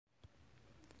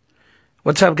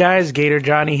What's up, guys? Gator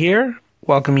Johnny here,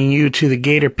 welcoming you to the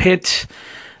Gator Pit.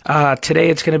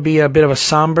 Today it's going to be a bit of a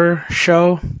somber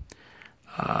show,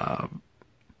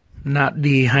 not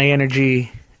the high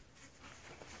energy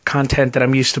content that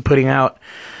I'm used to putting out.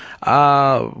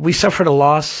 We suffered a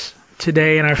loss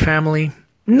today in our family.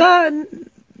 No,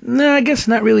 I guess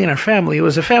not really in our family. It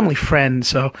was a family friend,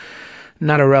 so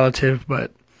not a relative,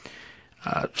 but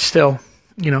still,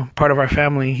 part of our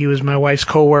family. He was my wife's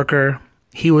coworker.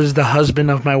 He was the husband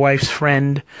of my wife's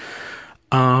friend.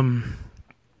 And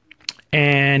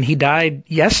he died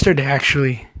yesterday,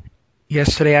 actually.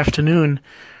 Yesterday afternoon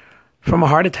from a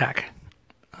heart attack.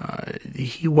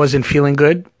 He wasn't feeling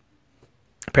good.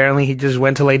 Apparently, he just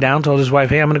went to lay down, told his wife,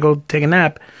 hey, I'm going to go take a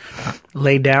nap.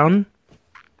 Laid down.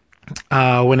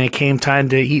 When it came time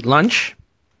to eat lunch,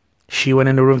 she went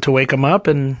in the room to wake him up,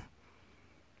 and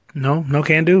no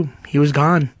can do. He was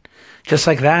gone. Just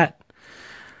like that.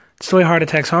 It's the way heart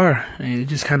attacks are. It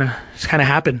just kind of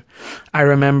happened. I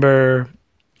remember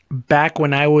back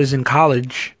when I was in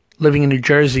college, living in New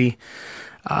Jersey,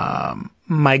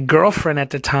 my girlfriend at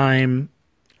the time,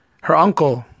 her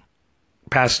uncle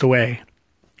passed away.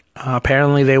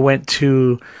 Apparently they went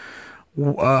to,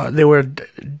 they were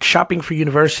shopping for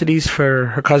universities for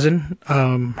her cousin,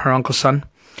 her uncle's son.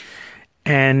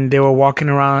 And they were walking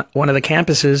around one of the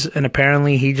campuses, and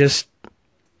apparently he just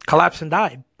collapsed and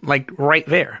died, like right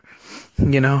there.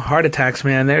 Heart attacks,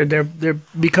 man, they're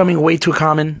becoming way too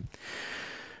common.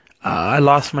 I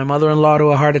lost my mother-in-law to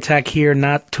a heart attack here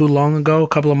not too long ago, a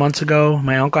couple of months ago.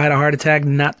 My uncle had a heart attack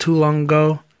not too long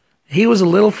ago. He was a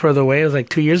little further away. It was like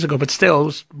 2 years ago, but still, it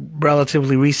was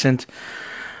relatively recent.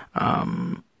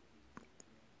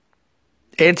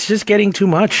 It's just getting too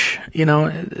much,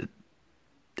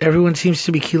 Everyone seems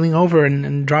to be keeling over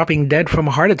and dropping dead from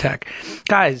a heart attack.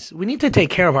 Guys, we need to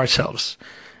take care of ourselves.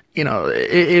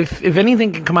 If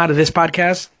anything can come out of this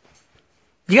podcast,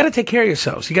 you got to take care of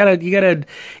yourselves. You got to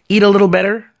eat a little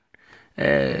better,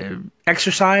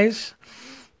 exercise.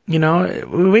 We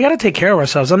got to take care of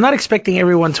ourselves. I'm not expecting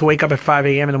everyone to wake up at 5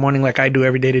 a.m. in the morning like I do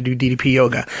every day to do DDP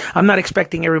yoga. I'm not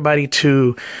expecting everybody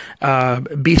to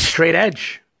be straight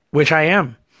edge, which I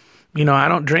am. I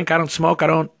don't drink, I don't smoke, I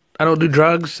don't do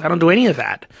drugs, I don't do any of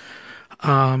that.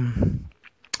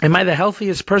 Am I the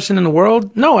healthiest person in the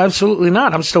world? No, absolutely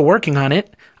not. I'm still working on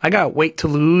it. I got weight to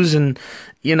lose and,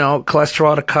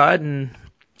 cholesterol to cut. And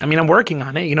I'm working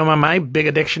on it. My big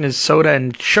addiction is soda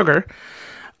and sugar.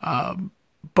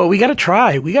 But we got to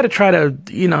try. We got to try to,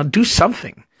 do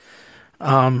something.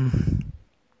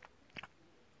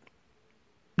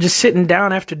 Just sitting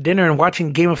down after dinner and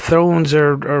watching Game of Thrones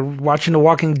or watching The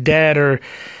Walking Dead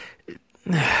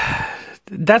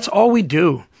that's all we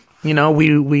do.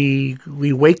 We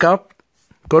wake up,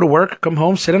 go to work, come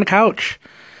home, sit on the couch.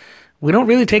 We don't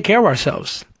really take care of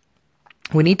ourselves.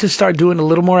 We need to start doing a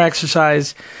little more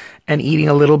exercise and eating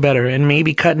a little better, and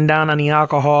maybe cutting down on the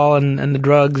alcohol and the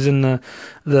drugs and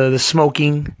the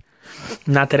smoking.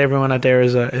 Not that everyone out there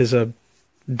is a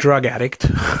drug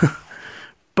addict,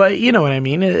 but you know what I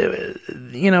mean.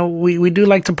 We do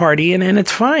like to party, and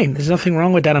it's fine. There's nothing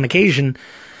wrong with that on occasion.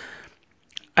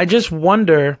 I just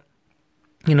wonder,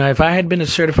 if I had been a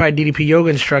certified DDP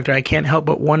yoga instructor, I can't help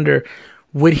but wonder,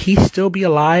 would he still be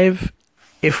alive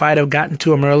if I'd have gotten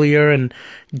to him earlier and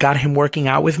got him working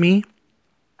out with me?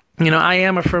 I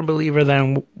am a firm believer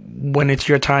that when it's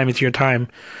your time, it's your time.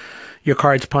 Your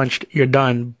card's punched, you're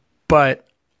done. But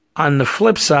on the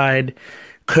flip side,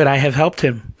 could I have helped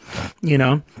him?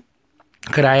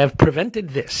 Could I have prevented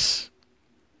this?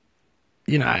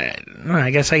 I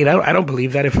guess I don't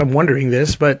believe that if I'm wondering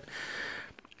this, but,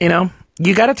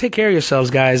 you got to take care of yourselves,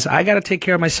 guys. I got to take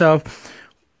care of myself.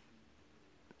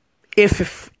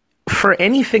 If for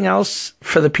anything else,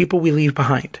 for the people we leave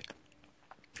behind,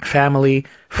 family,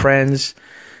 friends,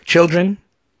 children,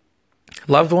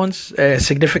 loved ones,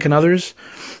 significant others,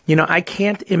 I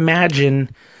can't imagine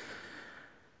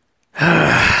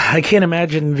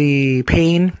the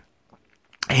pain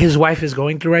his wife is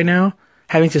going through right now,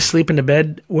 having to sleep in the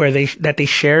bed that they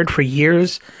shared for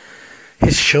years,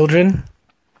 his children,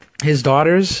 his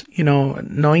daughters,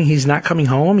 knowing he's not coming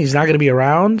home, he's not going to be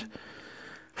around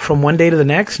from one day to the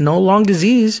next. No long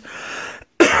disease,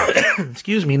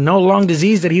 excuse me, no long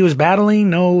disease that he was battling,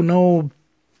 no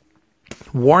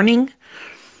warning.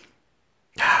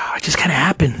 It just kind of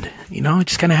happened, it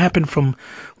just kind of happened from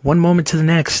one moment to the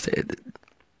next. It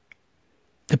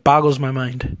boggles my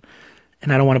mind,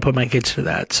 and I don't want to put my kids through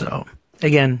that. So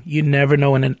again, you never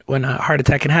know when a heart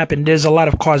attack can happen. There's a lot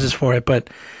of causes for it, but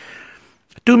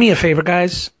do me a favor,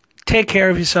 guys. Take care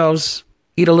of yourselves.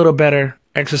 Eat a little better.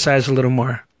 Exercise a little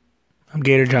more. I'm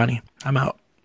Gator Johnny. I'm out.